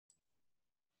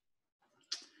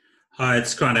Hi,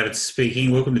 it's Grant Abbott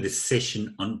speaking. Welcome to this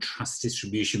session on trust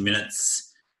distribution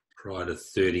minutes prior to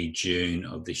 30 June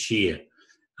of this year.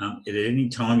 At any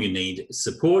time you need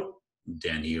support,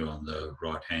 down here on the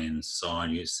right-hand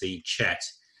side, you see chat.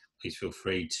 Please feel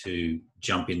free to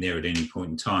jump in there at any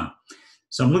point in time.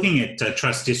 So I'm looking at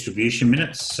trust distribution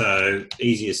minutes. So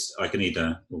easiest, I can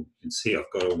either, well, you can see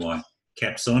I've got all my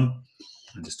caps on.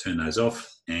 I'll just turn those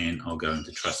off and I'll go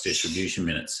into trust distribution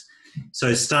minutes.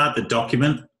 So start the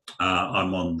document.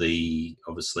 I'm on the,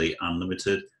 obviously,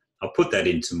 unlimited. I'll put that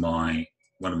into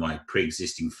one of my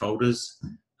pre-existing folders,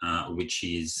 which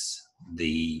is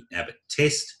the Abbott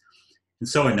test. And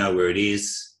so I know where it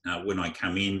is. When I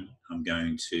come in, I'm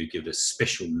going to give it a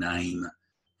special name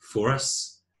for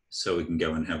us so we can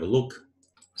go and have a look.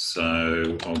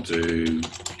 So I'll do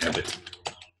Abbott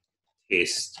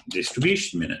test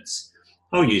distribution minutes.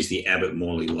 I'll use the Abbott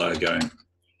Morley logo.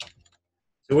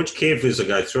 So watch carefully as I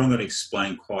go through. I'm going to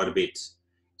explain quite a bit.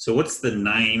 So what's the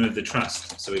name of the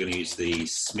trust? So we're going to use the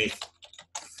Smith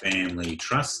Family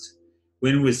Trust.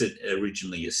 When was it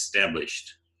originally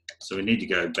established? So we need to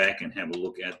go back and have a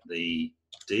look at the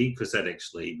deed because that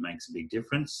actually makes a big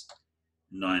difference.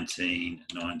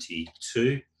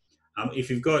 1992. If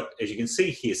you've got, as you can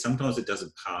see here, sometimes it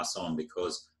doesn't pass on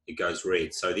because it goes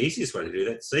red. So the easiest way to do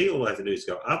that, see, all I have to do is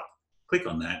go up, click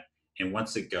on that, and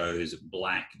once it goes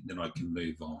black, then I can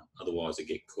move on. Otherwise, I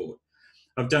get caught.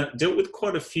 I've dealt with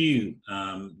quite a few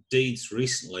deeds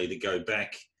recently that go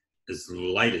back as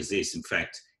late as this. In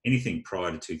fact, anything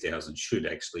prior to 2000 should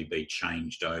actually be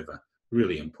changed over.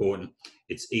 Really important.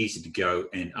 It's easy to go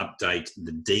and update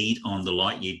the deed on the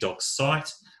LightYear Docs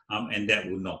site, and that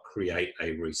will not create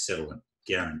a resettlement,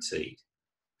 guaranteed.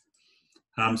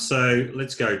 So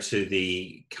let's go to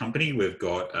the company. We've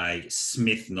got a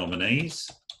Smith Nominees,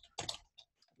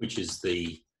 which is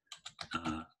the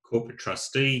corporate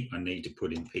trustee. I need to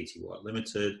put in Pty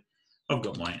Limited. I've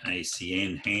got my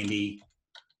ACN handy,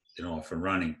 then I'm off and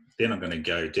running. Then I'm going to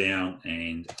go down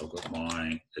and I've got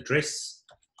my address.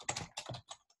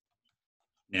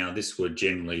 Now this would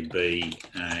generally be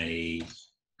a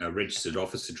registered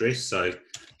office address. So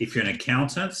if you're an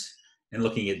accountant and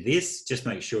looking at this, just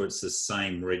make sure it's the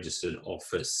same registered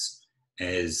office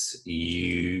as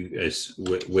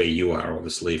where you are,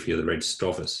 obviously, if you're the registered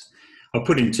office. I'll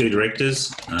put in two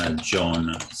directors,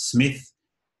 John Smith,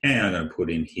 and I'm going to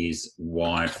put in his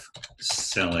wife,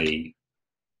 Sally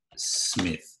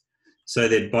Smith. So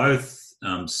they're both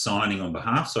signing on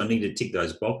behalf, so I need to tick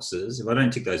those boxes. If I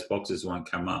don't tick those boxes, it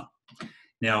won't come up.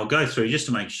 Now I'll go through just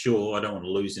to make sure I don't want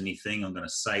to lose anything. I'm going to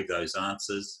save those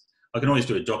answers. I can always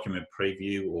do a document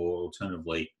preview or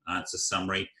alternatively answer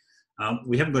summary.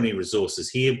 We haven't got any resources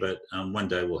here, but one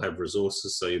day we'll have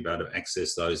resources, so you'll be able to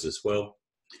access those as well.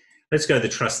 Let's go to the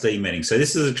trustee meeting. So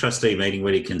this is a trustee meeting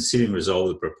where you consider and resolve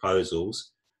the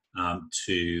proposals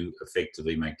to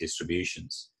effectively make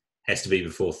distributions. Has to be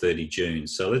before 30 June.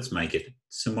 So let's make it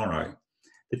tomorrow.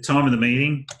 The time of the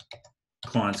meeting,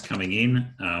 clients coming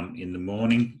in the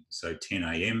morning, so 10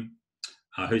 a.m.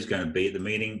 Who's going to be at the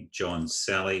meeting? John,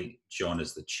 Sally. John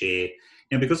is the chair.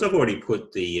 Now, because I've already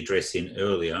put the address in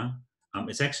earlier,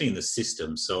 it's actually in the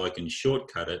system, so I can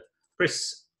shortcut it,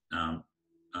 press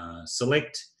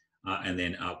select, and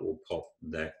then up will pop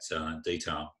that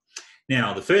detail.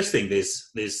 Now, the first thing, there's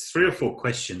 3 or 4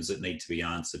 questions that need to be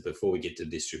answered before we get to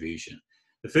distribution.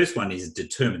 The first one is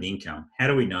determine income. How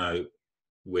do we know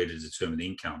where to determine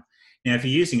income? Now, if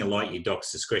you're using a LightYear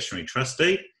Docs discretionary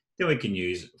trustee, then we can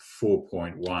use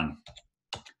 4.1.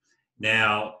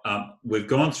 Now, we've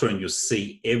gone through and you'll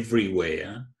see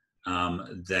everywhere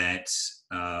that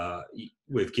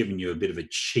we've given you a bit of a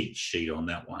cheat sheet on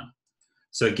that one.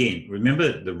 So again,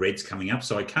 remember the red's coming up,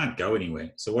 so I can't go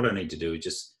anywhere. So what I need to do is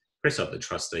just press up the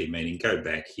trustee meeting, go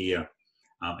back here,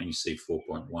 and you see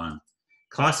 4.1.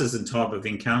 Classes and type of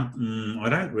income, I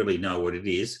don't really know what it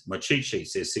is. My cheat sheet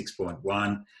says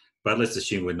 6.1, but let's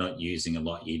assume we're not using a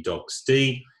LightYear Docs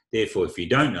deed. Therefore, if you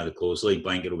don't know the clause, lead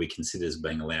blanket will be considered as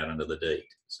being allowed under the deed.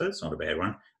 So that's not a bad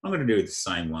one. I'm going to do the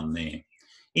same one there.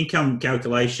 Income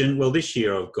calculation. Well, this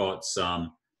year I've got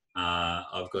some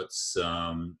cash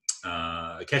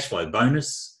flow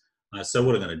bonus. So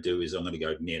what I'm going to do is I'm going to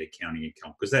go net accounting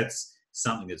income because that's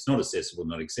something that's not assessable,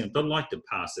 not exempt. I'd like to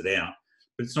pass it out,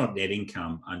 but it's not net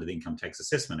income under the Income Tax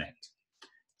Assessment Act.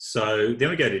 So then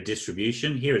we go to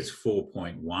distribution. Here it's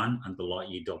 4.1 under the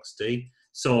LightYear Docs deed.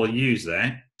 So I'll use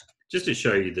that just to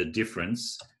show you the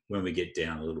difference when we get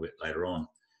down a little bit later on.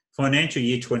 Financial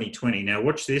year 2020. Now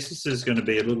watch this. This is going to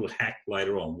be a little hack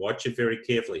later on. Watch it very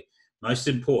carefully. Most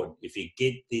important, if you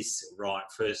get this right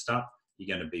first up,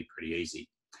 you're going to be pretty easy.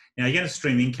 Now you're going to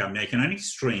stream income. Now you can only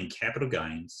stream capital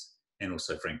gains and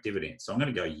also franked dividends. So I'm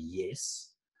going to go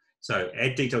yes. So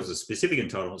add details of specific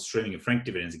entitlements, streaming of franked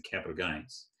dividends and capital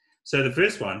gains. So the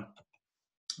first one,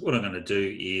 what I'm going to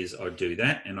do is I do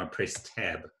that and I press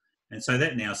tab. And so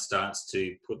that now starts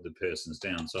to put the persons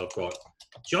down. So I've got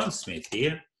John Smith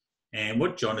here. And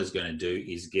what John is going to do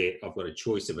is I've got a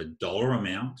choice of a dollar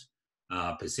amount,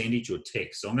 percentage or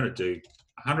text. So I'm going to do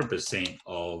 100%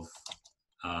 of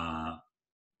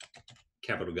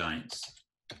capital gains.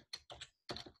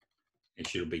 It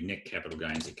should be net capital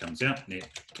gains. It comes out, net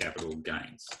capital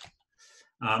gains.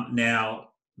 Now,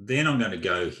 then I'm going to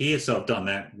go here. So I've done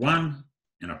that one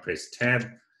and I press tab.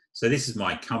 So this is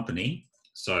my company.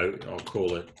 So I'll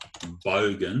call it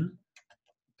Bogan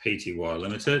Pty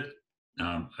Limited,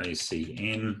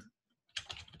 ACN.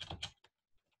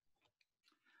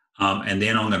 And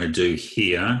then I'm going to do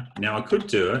here. Now I could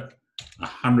do it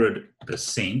 100%,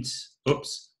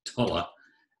 dollar,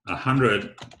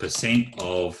 100%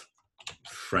 of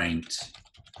franked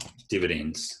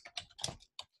dividends.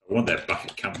 I want that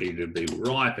bucket company to be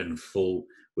ripe and full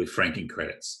with franking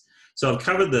credits. So I've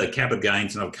covered the capital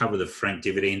gains and I've covered the franked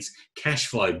dividends, cash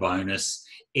flow bonus,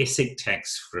 ESIC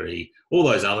tax-free, all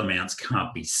those other amounts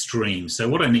can't be streamed. So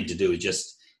what I need to do is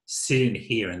just sit in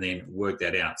here and then work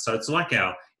that out. So it's like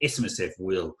our SMSF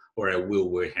will or our will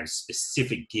where we have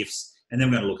specific gifts and then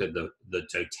we're going to look at the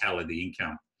totality of the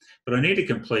income. But I need to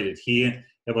complete it here.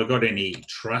 Have I got any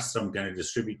trust I'm going to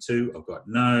distribute to? I've got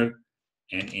no,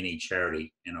 and any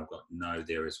charity, and I've got no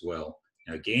there as well.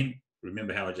 Now again,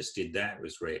 remember how I just did that? It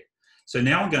was red. So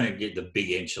now I'm going to get the big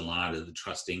enchilada of the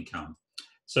trust income.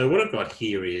 So what I've got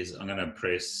here is I'm going to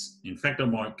press, in fact, I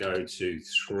might go to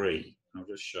 3. I'll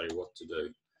just show you what to do.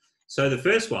 So the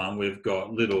first one, we've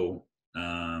got little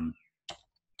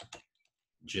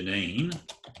Janine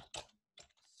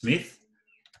Smith,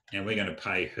 and we're going to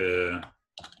pay her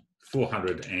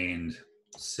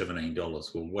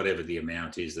 $417, well, whatever the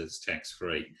amount is that's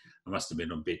tax-free. I must have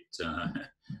been a bit, I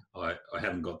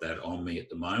haven't got that on me at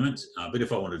the moment, but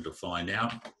if I wanted to find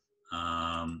out,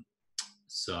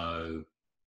 so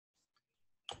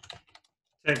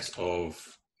tax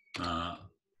of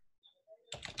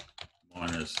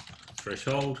minus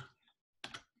threshold.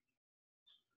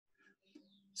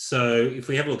 So if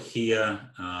we have a look here,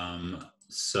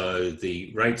 so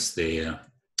the rates there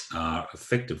are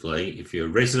effectively, if you're a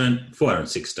resident,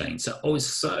 416. So always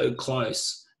so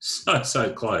close,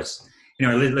 so close. You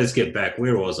know, let's get back.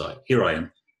 Where was I? Here I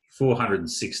am,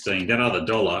 416. That other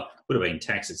dollar would have been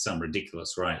taxed at some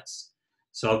ridiculous rates.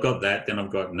 So I've got that. Then I've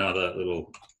got another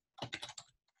little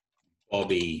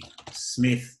Bobby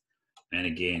Smith, and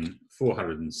again,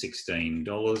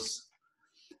 $416.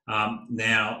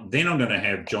 Now, then I'm going to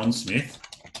have John Smith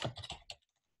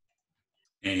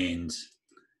and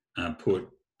put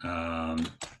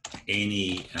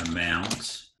any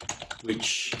amount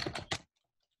which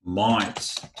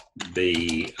might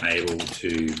be able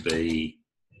to be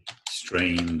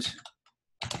streamed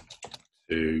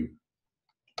to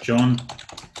John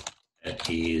that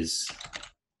is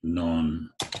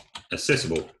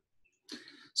non-accessible.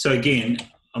 So again,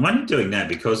 I'm only doing that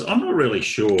because I'm not really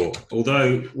sure,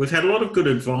 although we've had a lot of good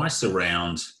advice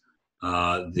around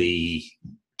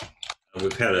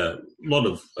we've had a lot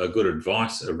of good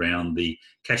advice around the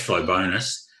cash flow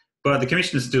bonus, but the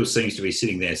commissioner still seems to be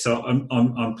sitting there. So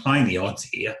I'm playing the odds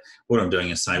here. What I'm doing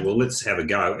is saying, well, let's have a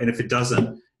go. And if it's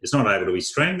not able to be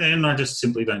streamed, then I just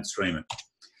simply don't stream it.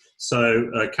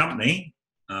 So a company,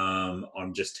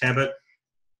 I'm just tab it.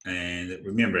 And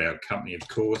remember our company, of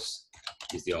course,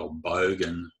 is the old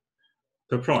Bogan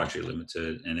Proprietary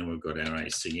Limited. And then we've got our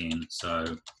ACN.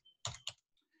 So,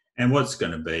 and what's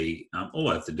going to be, all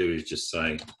I have to do is just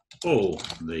say all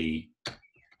the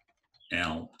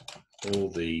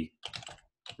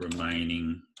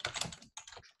remaining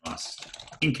trust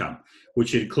income,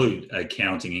 which include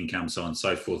accounting income, so on and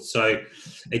so forth. So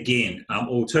again,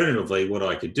 alternatively, what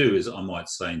I could do is I might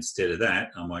say instead of that,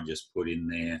 I might just put in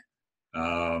there,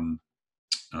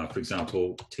 for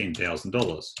example,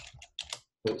 $10,000.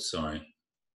 Oops, sorry.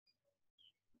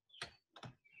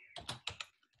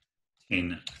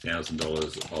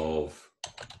 $10,000 of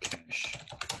cash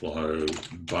flow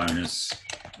bonus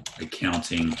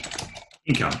accounting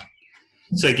income.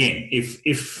 So again, if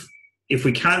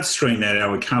we can't stream that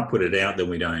out, we can't put it out, then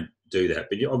we don't do that.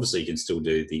 But obviously you can still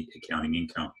do the accounting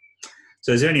income.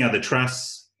 So is there any other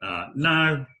trusts?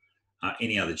 No.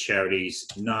 Any other charities?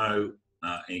 No.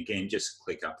 And again, just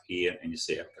click up here and you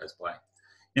see how it goes by.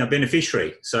 Now,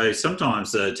 beneficiary. So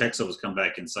sometimes the tax office come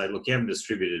back and say, look, you haven't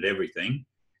distributed everything.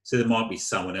 So there might be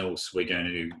someone else we're going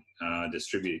to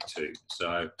distribute it to.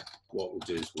 So what we'll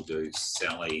do is we'll do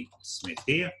Sally Smith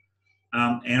here.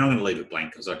 And I'm going to leave it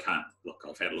blank because I can't look.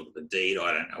 I've had a look at the deed.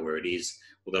 I don't know where it is,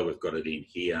 although we've got it in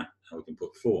here. We can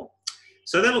put 4.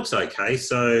 So that looks okay.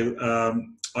 So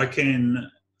I can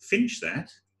finish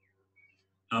that.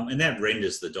 And that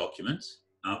renders the document.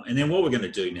 And then what we're going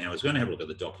to do now is we're going to have a look at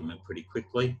the document pretty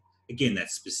quickly. Again,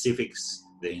 that's specifics,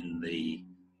 then the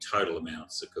total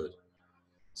amounts are good.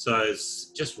 So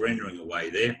it's just rendering away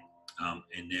there.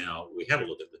 And now we have a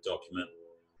look at the document.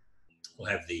 We'll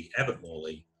have the Abbott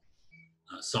Morley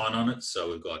sign on it.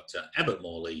 So we've got Abbott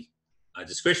Morley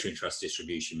discretionary trust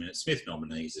distribution minutes, Smith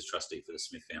nominees as trustee for the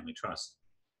Smith Family Trust.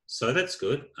 So that's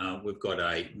good. We've got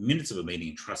a minutes of a meeting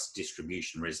and trust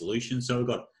distribution resolution. So we've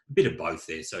got a bit of both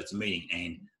there. So it's a meeting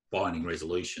and binding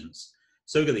resolutions.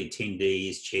 So we've got the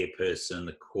attendees, chairperson,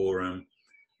 the quorum,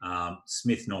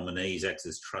 Smith nominees acts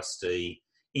as trustee,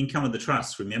 income of the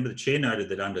trust. Remember, the chair noted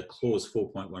that under clause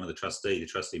 4.1 of the trustee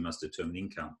must determine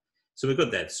income. So we've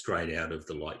got that straight out of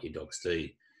the LightYear Docs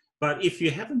deed. But if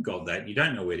you haven't got that, you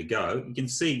don't know where to go, you can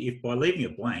see if by leaving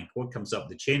it blank, what comes up,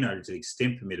 the chair noted to the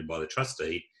extent permitted by the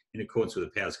trustee, in accordance with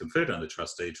the powers conferred on the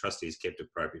trustee has kept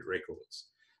appropriate records.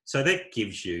 So that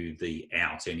gives you the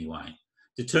out anyway.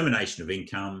 Determination of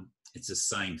income, it's the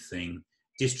same thing.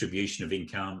 Distribution of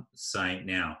income, same.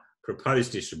 Now,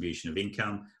 proposed distribution of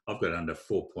income, I've got under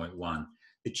 4.1.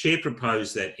 The chair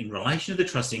proposed that in relation to the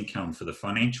trust income for the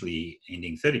financial year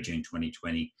ending 30 June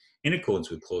 2020, in accordance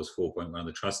with clause 4.1 of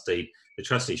the trustee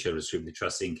shall distribute the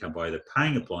trust income by either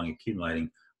paying, applying, accumulating,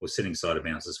 or setting aside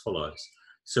amounts as follows.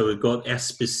 So we've got our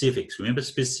specifics. Remember,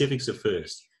 specifics are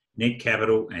first. Net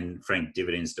capital and franked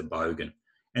dividends to Bogan.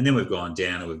 And then we've gone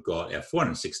down and we've got our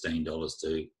 $416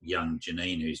 to young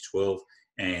Janine, who's 12,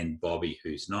 and Bobby,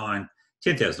 who's 9.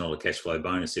 $10,000 cash flow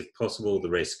bonus if possible. The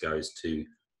rest goes to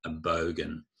a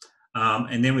Bogan.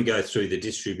 And then we go through the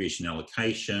distribution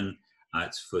allocation.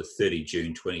 It's for 30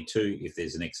 June 22. If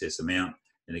there's an excess amount,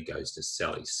 then it goes to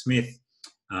Sally Smith.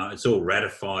 It's all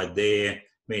ratified there.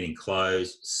 Meeting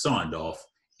closed, signed off,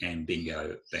 and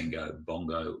bingo, bango,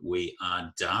 bongo, we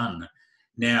are done.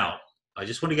 Now, I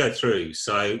just want to go through.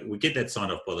 So we get that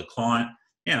signed off by the client.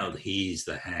 Now, here's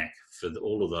the hack for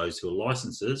all of those who are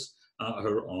licenses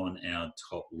are on our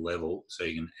top level, so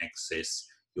you can access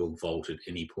your vault at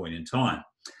any point in time.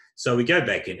 So we go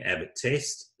back in Abbott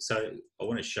test. So I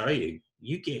want to show you,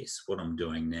 you guess what I'm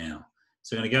doing now.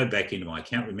 So I'm going to go back into my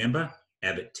account. Remember,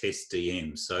 Abbott test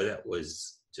DM. So that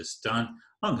was just done.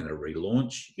 I'm going to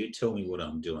relaunch. You tell me what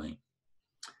I'm doing.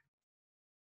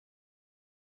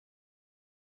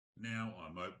 Now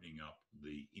I'm opening up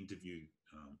the interview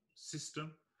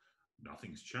system.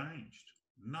 Nothing's changed.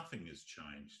 Nothing has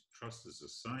changed. Trust is the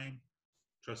same.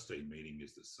 Trustee meeting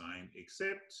is the same,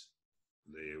 except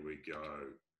there we go.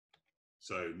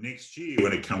 So next year,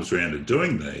 when it comes around to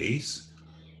doing these,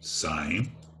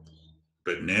 same.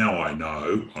 But now I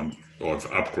know I've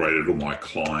upgraded all my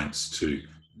clients to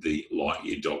the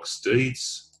LightYear Docs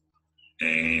deeds,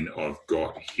 and I've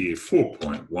got here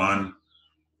 4.1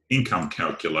 income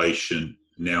calculation.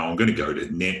 Now I'm going to go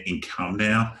to net income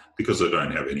now because I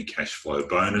don't have any cash flow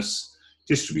bonus.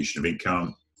 Distribution of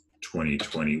income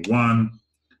 2021.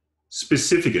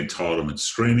 Specific entitlement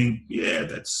streaming, yeah,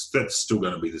 that's still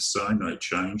going to be the same, no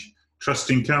change. Trust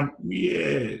income,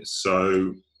 yeah.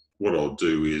 So what I'll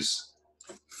do is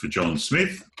for John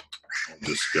Smith, I'll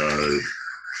just go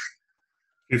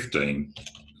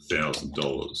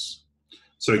 $15,000.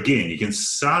 So again, you can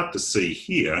start to see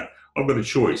here, I've got a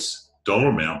choice, dollar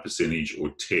amount, percentage,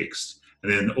 or text,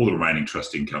 and then all the remaining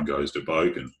trust income goes to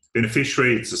Bogan.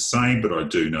 Beneficiary, it's the same, but I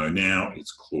do know now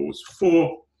it's clause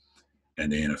 4, and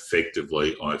then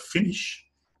effectively I finish.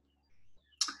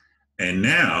 And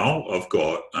now I've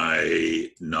got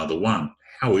another one.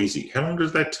 How easy? How long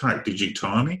does that take? Did you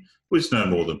time me? Well, it's no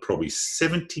more than probably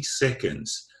 70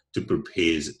 seconds to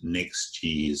prepare next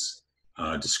year's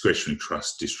discretionary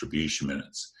trust distribution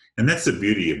minutes. And that's the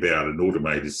beauty about an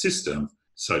automated system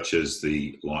such as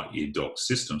the LightYear Docs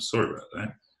system. Sorry about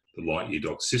that. The LightYear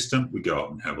Docs system, we go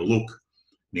up and have a look.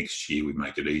 Next year, we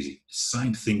make it easy.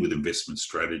 Same thing with investment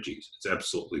strategies. It's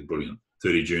absolutely brilliant.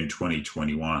 30 June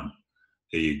 2021.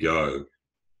 There you go.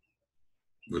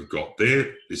 We've got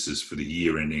there. This is for the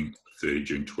year ending 30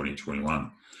 June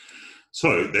 2021.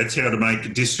 So that's how to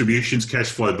make distributions,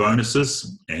 cash flow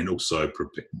bonuses, and also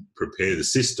prepare the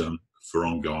system for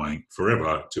ongoing,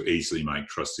 forever, to easily make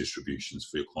trust distributions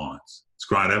for your clients. It's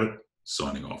Grant Abbott,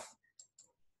 signing off.